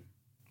blijven.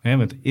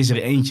 Want is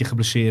er eentje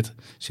geblesseerd,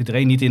 zit er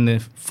één niet in de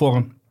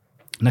vorm,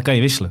 dan kan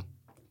je wisselen.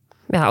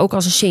 Ja, ook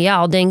als een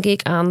signaal denk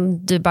ik aan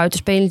de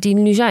buitenspelers die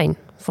er nu zijn.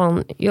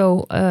 Van,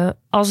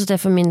 als het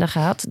even minder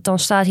gaat, dan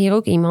staat hier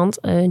ook iemand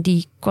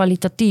die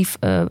kwalitatief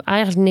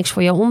eigenlijk niks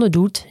voor jou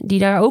onderdoet, die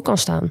daar ook kan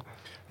staan.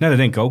 Nee, dat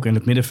denk ik ook. En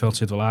het middenveld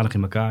zit wel aardig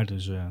in elkaar.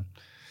 Dus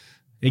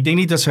ik denk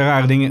niet dat ze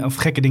rare dingen of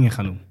gekke dingen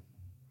gaan doen.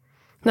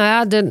 Nou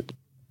ja,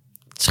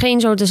 het scheen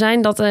zo te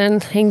zijn dat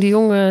Henk de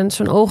Jong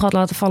zijn oog had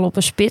laten vallen op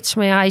een spits.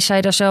 Maar ja, hij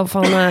zei daar zelf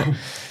van,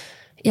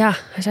 hij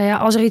zei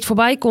als er iets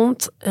voorbij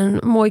komt,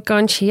 een mooi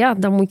kansje,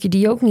 dan moet je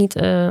die ook niet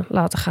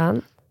laten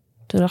gaan.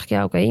 Toen dacht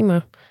ik, oké,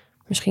 maar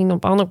misschien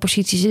op andere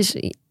posities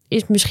is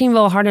het misschien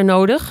wel harder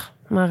nodig.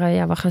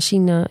 Maar we gaan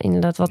zien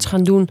inderdaad wat ze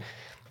gaan doen.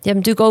 Je hebt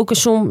natuurlijk ook een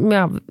som,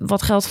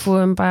 wat geld voor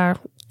een paar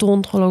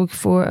ton, geloof ik,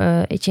 voor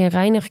Etienne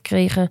Reijnen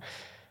gekregen.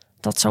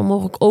 Dat zou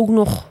mogelijk ook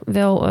nog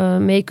wel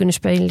mee kunnen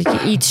spelen.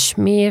 Dat je iets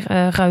meer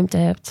ruimte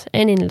hebt.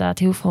 En inderdaad,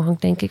 heel veel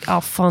hangt denk ik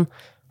af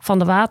van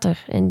de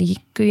Water. En die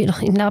kun je dan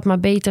inderdaad maar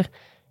beter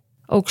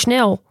ook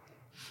snel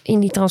in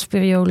die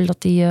transferperiode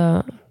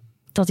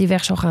dat die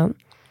weg zou gaan.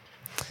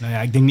 Nou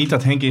ja, ik denk niet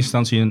dat Henk in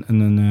instantie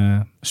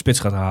een spits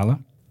gaat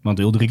halen. Want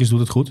Ulrikes doet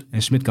het goed.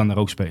 En Smit kan daar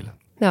ook spelen.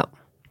 Ja.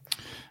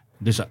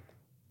 Dus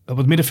op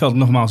het middenveld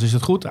nogmaals is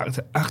het goed.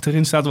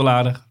 Achterin staat wel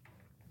aardig.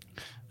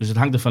 Dus het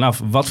hangt er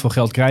vanaf wat voor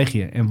geld krijg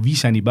je. En wie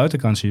zijn die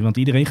buitenkansen. Want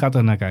iedereen gaat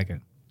daar naar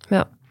kijken.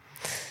 Ja.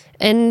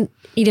 En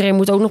iedereen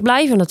moet ook nog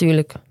blijven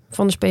natuurlijk.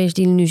 Van de spelers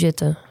die er nu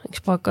zitten. Ik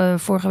sprak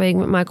vorige week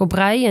met Michael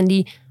Breij. En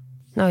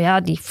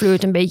die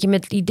flirt een beetje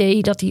met het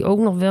idee dat hij ook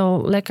nog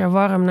wel lekker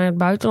warm naar het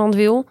buitenland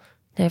wil.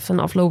 Hij heeft een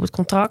aflopend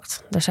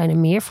contract. Daar zijn er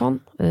meer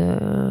van.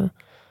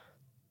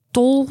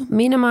 Tol,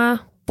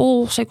 Minema,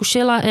 Pol,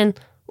 Sekusilla en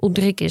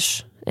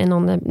Ulrikes. En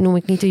dan noem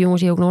ik niet de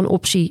jongens die ook nog een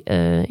optie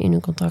in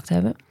hun contract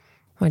hebben.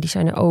 Maar die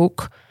zijn er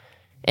ook.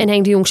 En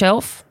Henk de Jong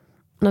zelf,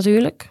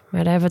 natuurlijk.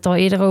 Maar daar hebben we het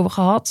al eerder over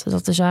gehad.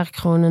 Dat is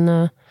eigenlijk gewoon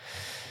een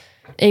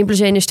 1 +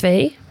 1 is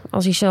 2.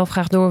 als hij zelf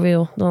graag door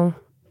wil, dan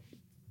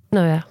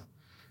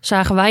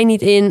zagen wij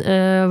niet in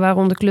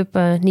waarom de club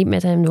niet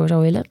met hem door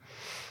zou willen.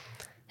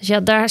 Dus ja,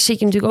 daar zit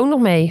je natuurlijk ook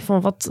nog mee.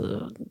 Van wat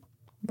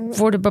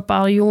worden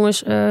bepaalde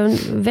jongens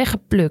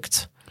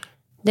weggeplukt?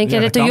 Denk jij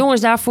dat de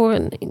jongens daarvoor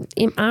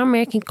in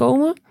aanmerking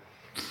komen?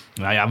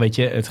 Nou ja, weet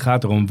je, het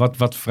gaat erom,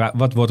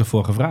 wat wordt er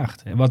voor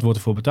gevraagd? En wat wordt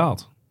er voor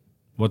betaald?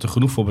 Wordt er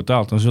genoeg voor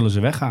betaald, dan zullen ze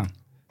weggaan.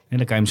 En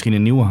dan kan je misschien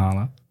een nieuwe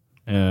halen.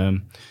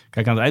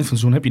 Kijk, aan het eind van het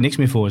seizoen heb je niks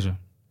meer voor ze.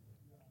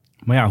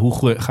 Maar ja, hoe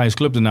ga je als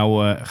club er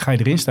nou ga je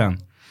erin staan?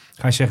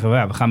 Ga je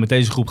zeggen, we gaan met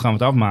deze groep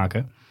het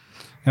afmaken.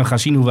 En we gaan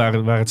zien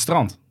waar het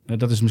strandt.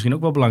 Dat is misschien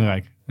ook wel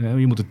belangrijk.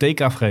 Je moet een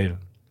teken afgeven.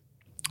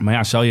 Maar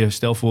ja, zal je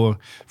stel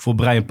voor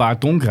Brei een paar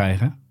ton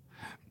krijgen,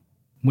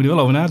 moet je er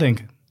wel over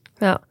nadenken.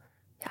 Ja,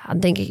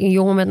 denk ik, een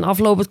jongen met een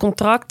aflopend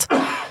contract.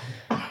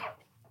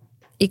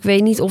 Ik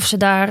weet niet of ze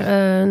daar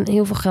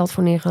heel veel geld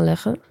voor neer gaan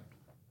leggen.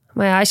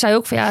 Maar ja, hij zei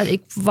ook van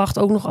ik wacht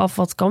ook nog af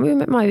wat Cambuur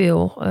met mij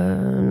wil.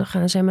 Dan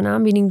gaan ze hem een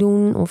aanbieding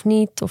doen of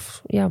niet.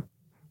 Of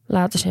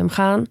laten ze hem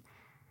gaan.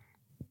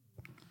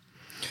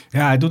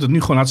 Ja, hij doet het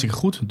nu gewoon hartstikke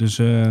goed. Dus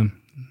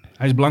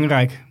hij is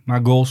belangrijk,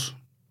 maakt goals.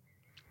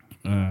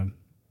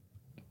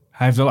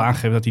 Hij heeft wel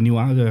aangegeven dat hij een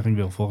nieuwe uitdaging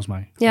wil, volgens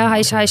mij. Ja,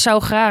 hij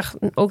zou graag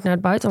ook naar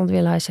het buitenland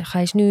willen. Hij zegt,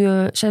 hij is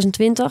nu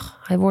 26.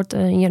 Hij wordt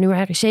in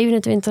januari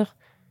 27.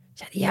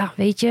 Ja,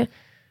 weet je.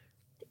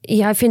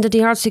 Hij vindt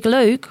het hartstikke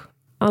leuk.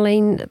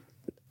 Alleen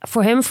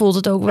voor hem voelt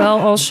het ook wel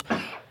als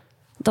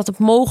dat het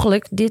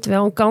mogelijk dit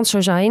wel een kans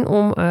zou zijn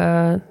om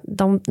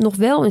dan nog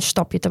wel een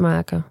stapje te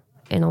maken.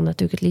 En dan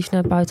natuurlijk het liefst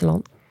naar het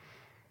buitenland.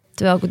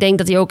 Terwijl ik denk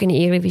dat hij ook in de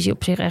Eredivisie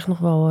op zich echt nog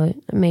wel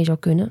mee zou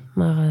kunnen.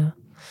 Maar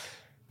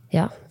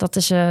dat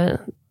is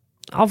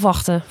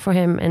afwachten voor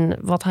hem en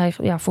wat hij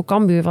voor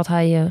Cambuur wat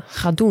hij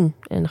gaat doen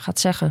en gaat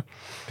zeggen.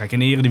 Kijk, in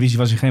de Eredivisie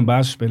was hij geen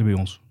basisspeler bij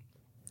ons.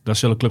 Daar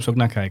zullen clubs ook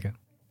naar kijken.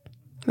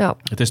 Ja.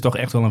 Het is toch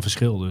echt wel een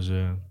verschil. Dus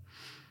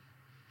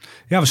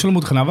we zullen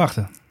moeten gaan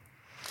afwachten.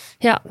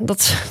 Ja,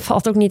 dat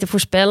valt ook niet te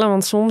voorspellen,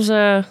 want soms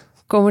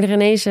komen er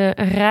ineens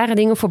rare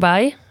dingen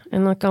voorbij.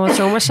 En dan kan het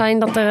zomaar zijn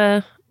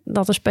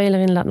dat een speler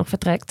inderdaad nog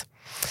vertrekt.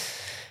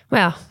 Maar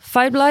ja,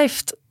 feit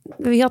blijft.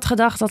 Wie had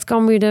gedacht dat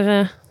Cambuur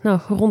er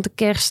rond de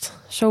kerst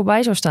zo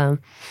bij zou staan?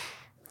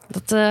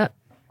 Dat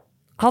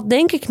had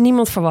denk ik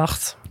niemand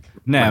verwacht.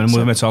 Nee, daar moeten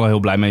we met z'n allen heel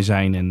blij mee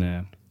zijn.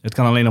 En het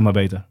kan alleen nog maar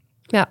beter.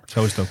 Ja.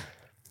 Zo is het ook.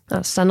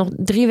 Er staan nog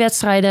 3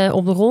 wedstrijden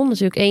op de rol.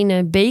 Natuurlijk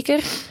 1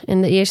 beker.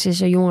 En de eerste is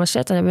Jong AZ.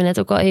 Dat hebben we net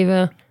ook al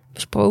even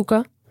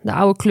besproken. De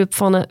oude club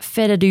van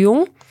Henk de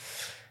Jong.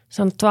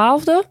 Ze staan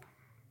 12e.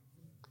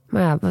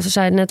 Maar ja, we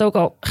zeiden net ook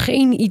al,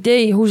 geen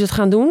idee hoe ze het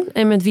gaan doen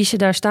en met wie ze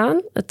daar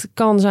staan. Het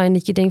kan zijn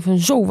dat je denkt van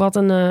zo, wat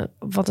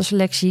een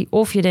selectie.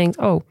 Of je denkt,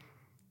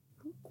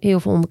 heel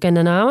veel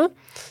onbekende namen.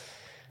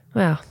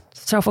 Maar ja,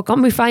 het zou voor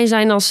Cambuur fijn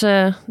zijn als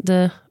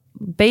de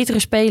betere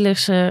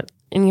spelers in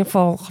ieder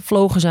geval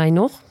gevlogen zijn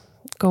nog.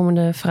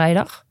 Komende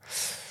vrijdag.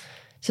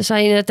 Ze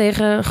zijn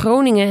tegen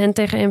Groningen en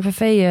tegen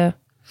MVV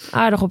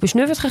aardig op hun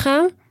snuffert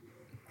gegaan.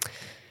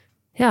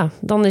 Ja,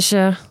 dan is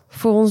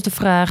voor ons de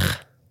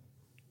vraag,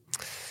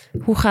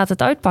 hoe gaat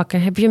het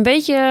uitpakken? Heb je een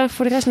beetje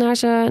voor de rest naar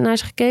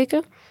ze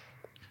gekeken?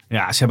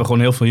 Ja, ze hebben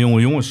gewoon heel veel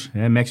jonge jongens.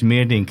 Hè? Max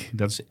Meerdink,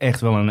 dat is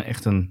echt wel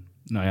een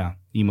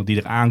iemand die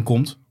er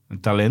aankomt.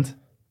 Een talent.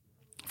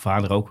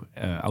 Vader ook,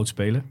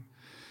 oudspeler.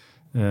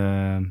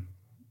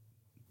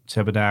 Ze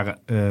hebben daar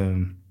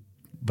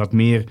wat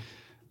meer,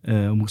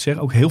 hoe moet ik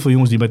zeggen, ook heel veel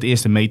jongens die bij het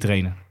eerste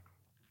meetrainen.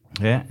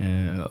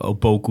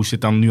 Opoku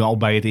zit dan nu al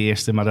bij het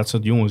eerste, maar dat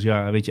soort jongens,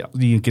 weet je,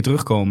 die een keer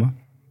terugkomen,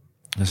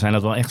 dan zijn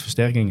dat wel echt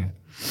versterkingen.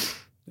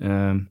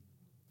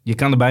 Je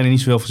kan er bijna niet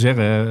zoveel voor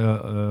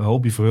zeggen.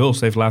 Hobie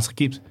Verhulst heeft laatst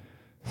gekiept.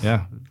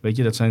 Ja, weet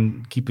je, dat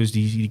zijn keepers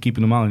die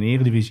keepen normaal in de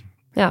Eredivisie.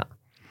 Ja.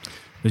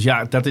 Dus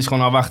ja, dat is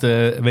gewoon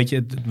afwachten. Weet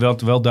je,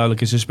 wel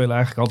duidelijk is, ze spelen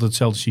eigenlijk altijd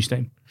hetzelfde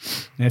systeem.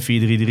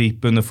 4-3-3,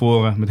 punt naar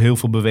voren, met heel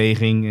veel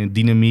beweging,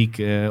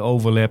 dynamiek,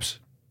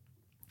 overlaps.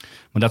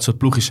 Maar dat soort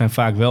ploegjes zijn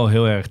vaak wel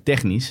heel erg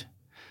technisch.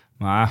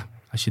 Maar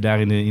als je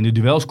daar in de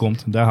duels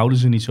komt, daar houden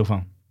ze niet zo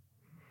van.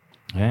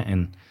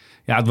 En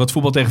ja, het wordt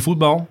voetbal tegen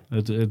voetbal.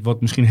 Het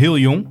wordt misschien heel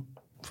jong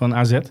van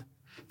AZ. Nou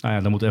ja,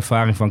 dan moet de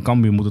ervaring van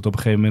Cambuur moet het op een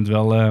gegeven moment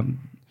wel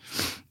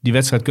die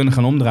wedstrijd kunnen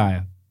gaan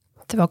omdraaien.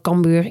 Terwijl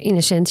Cambuur in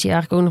essentie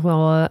eigenlijk ook nog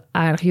wel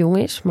aardig jong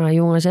is. Maar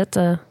Jong AZ,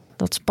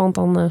 dat spant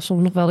dan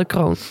soms nog wel de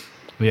kroon.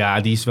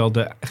 Ja, die is wel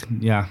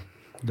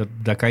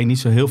daar kan je niet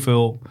zo heel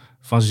veel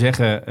van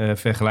zeggen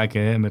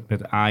vergelijken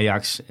met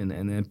Ajax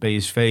en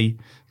PSV.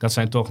 Dat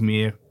zijn toch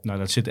meer,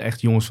 dat zitten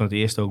echt jongens van het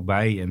eerste ook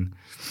bij. En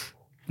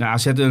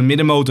AZ een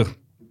middenmotor.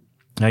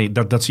 Ja,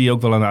 dat zie je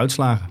ook wel aan de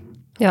uitslagen.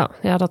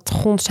 Ja, dat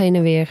gonst heen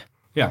en weer.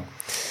 Ja.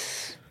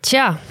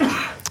 Tja,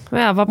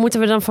 wat moeten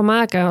we dan van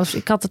maken?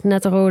 Ik had het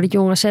net over dat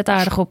Jong AZ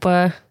aardig op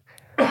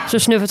zo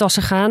snuffert als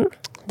ze gaan.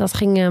 Dat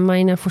ging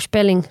mijn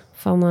voorspelling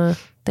van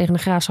tegen de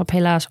Graafschap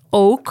helaas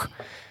ook.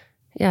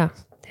 Ja,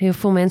 heel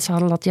veel mensen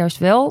hadden dat juist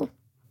wel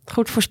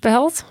goed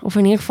voorspeld. Of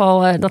in ieder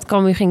geval dat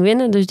Cambuur ging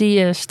winnen. Dus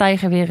die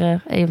stijgen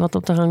weer even wat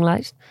op de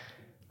ranglijst.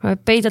 Maar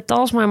Peter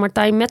Talsma en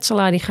Martijn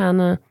Metselaar die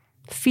gaan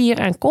 4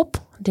 aan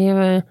kop. Die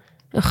hebben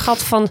een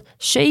gat van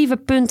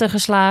 7 punten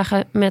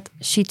geslagen met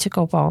Sietse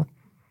kopbal.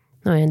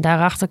 Nou, en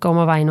daarachter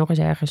komen wij nog eens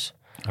ergens.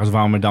 Als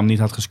Warmerdam niet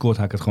had gescoord,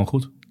 had ik het gewoon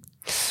goed.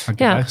 Had ik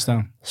erbij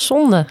gestaan.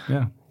 Zonde.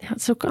 Ja. Ja,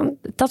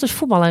 dat is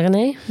voetbal,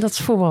 René. Dat is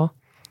voetbal.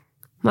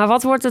 Maar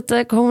wat wordt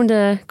het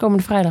komende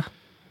vrijdag?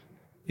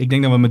 Ik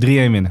denk dat we met 3-1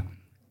 winnen.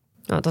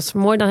 Nou, dat is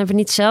mooi. Dan hebben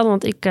we niet hetzelfde,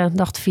 want ik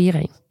dacht 4-1.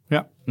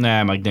 Ja,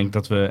 nee, maar ik denk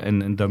dat we...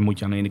 En dan moet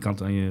je aan de ene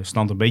kant aan je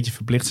stand een beetje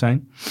verplicht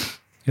zijn.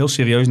 Heel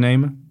serieus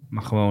nemen.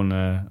 Maar gewoon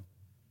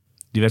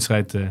die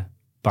wedstrijd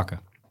pakken.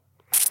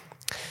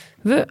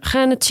 We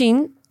gaan het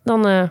zien.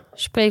 Dan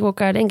spreken we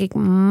elkaar denk ik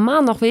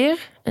maandag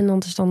weer. En dan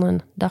is dan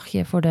een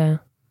dagje voor de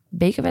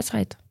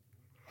bekerwedstrijd.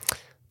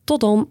 Tot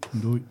dan.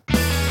 Doei.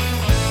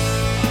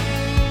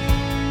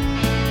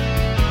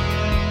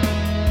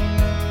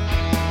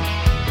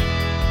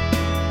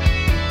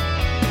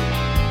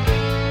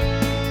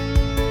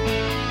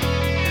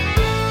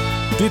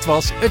 Dit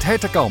was het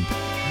Hertenkamp,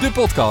 de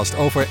podcast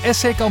over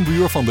SC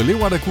Cambuur van de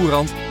Leeuwarder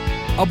Courant.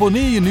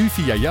 Abonneer je nu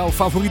via jouw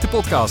favoriete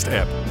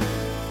podcast-app.